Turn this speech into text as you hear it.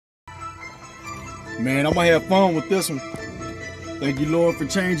Man, I'm gonna have fun with this one. Thank you, Lord, for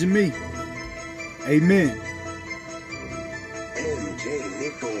changing me. Amen.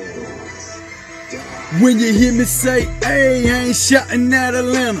 When you hear me say, "Ay," I ain't shouting at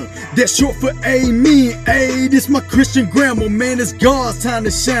Atlanta. That's short for amen. Ay, this my Christian grammar, man. It's God's time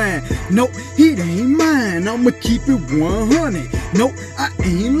to shine. No, it ain't mine. I'ma keep it 100. No, I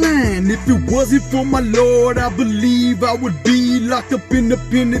ain't lying. If it wasn't for my Lord, I believe I would be locked up in the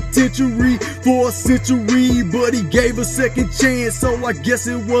penitentiary for a century. But He gave a second chance, so I guess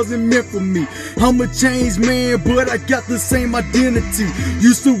it wasn't meant for me. I'm a changed man, but I got the same identity.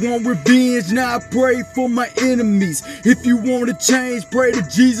 Used to want revenge, now I pray for my enemies. If you want to change, pray to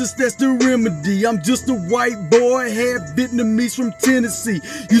Jesus, that's the remedy. I'm just a white boy, half Vietnamese from Tennessee.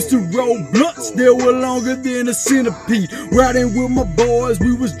 Used to roll blunts, they were longer than a centipede. Riding with my boys,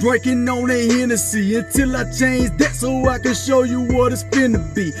 we was drinking on a Hennessy. Until I changed that so I can show you what it's finna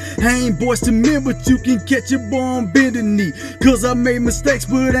be. I ain't boys to men, but you can catch a boy on bended knee. Cause I made mistakes,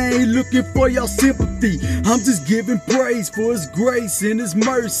 but I ain't looking for y'all sympathy. I'm just giving praise for His grace and His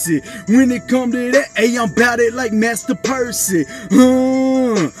mercy. When it come to that, hey, I'm bout it like Master Percy.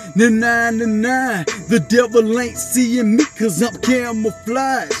 The 9 to 9, the devil ain't seeing me cause I'm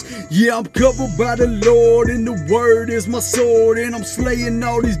camouflaged. Yeah, I'm covered by the Lord and the word is my sword. And I'm slaying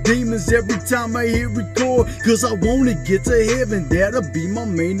all these demons every time I hit record. Cause I wanna get to heaven, that'll be my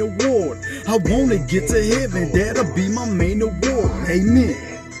main award. I wanna get to heaven, that'll be my main award. Amen.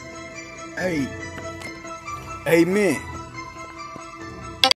 Hey. Amen.